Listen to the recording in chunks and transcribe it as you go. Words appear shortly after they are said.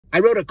I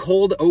wrote a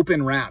cold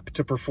open rap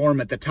to perform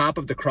at the top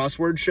of the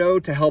Crossword Show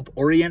to help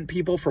orient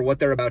people for what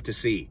they're about to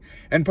see.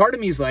 And part of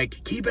me is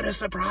like, keep it a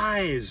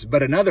surprise.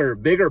 But another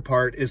bigger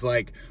part is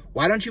like,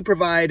 why don't you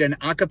provide an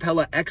a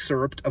cappella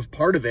excerpt of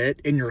part of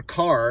it in your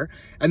car,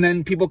 and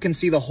then people can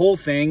see the whole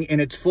thing in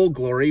its full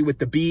glory with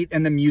the beat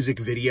and the music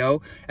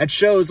video at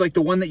shows like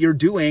the one that you're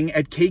doing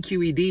at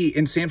KQED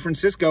in San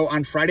Francisco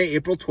on Friday,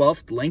 April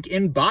 12th, link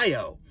in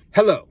bio.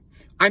 Hello.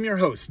 I'm your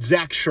host,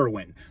 Zach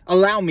Sherwin.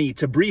 Allow me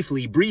to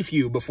briefly brief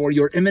you before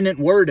your imminent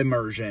word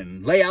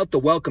immersion. Lay out the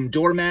welcome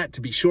doormat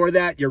to be sure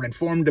that you're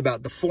informed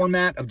about the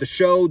format of the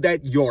show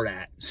that you're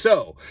at.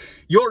 So,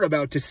 you're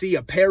about to see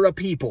a pair of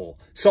people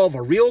solve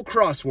a real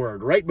crossword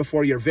right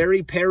before your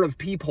very pair of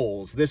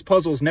peepholes. This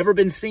puzzle's never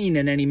been seen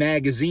in any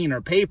magazine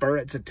or paper.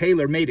 It's a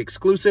tailor-made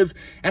exclusive,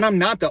 and I'm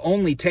not the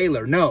only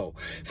tailor, no.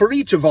 For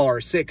each of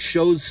our 6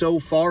 shows so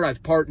far,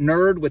 I've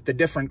partnered with the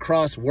different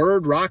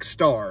crossword rock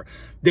star.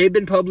 They've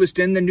been published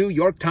in the New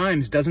York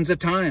Times dozens of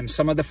times,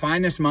 some of the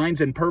finest minds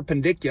in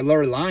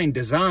perpendicular line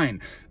design,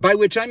 by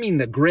which I mean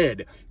the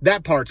grid.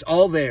 That part's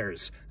all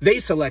theirs. They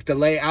select a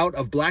layout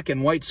of black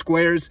and white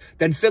squares,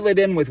 then fill it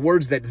in with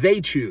words that they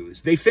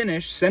choose. They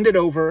finish, send it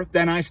over,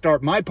 then I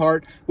start my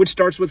part, which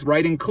starts with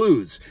writing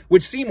clues,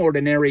 which seem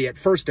ordinary at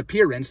first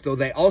appearance, though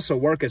they also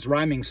work as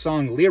rhyming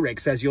song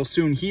lyrics. As you'll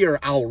soon hear,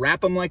 I'll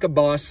rap them like a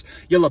boss,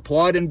 you'll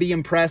applaud and be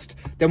impressed,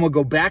 then we'll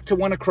go back to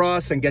one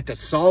across and get to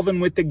solving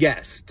with the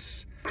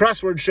guests.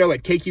 Crossword Show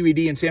at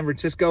KQED in San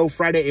Francisco,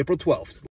 Friday, April 12th.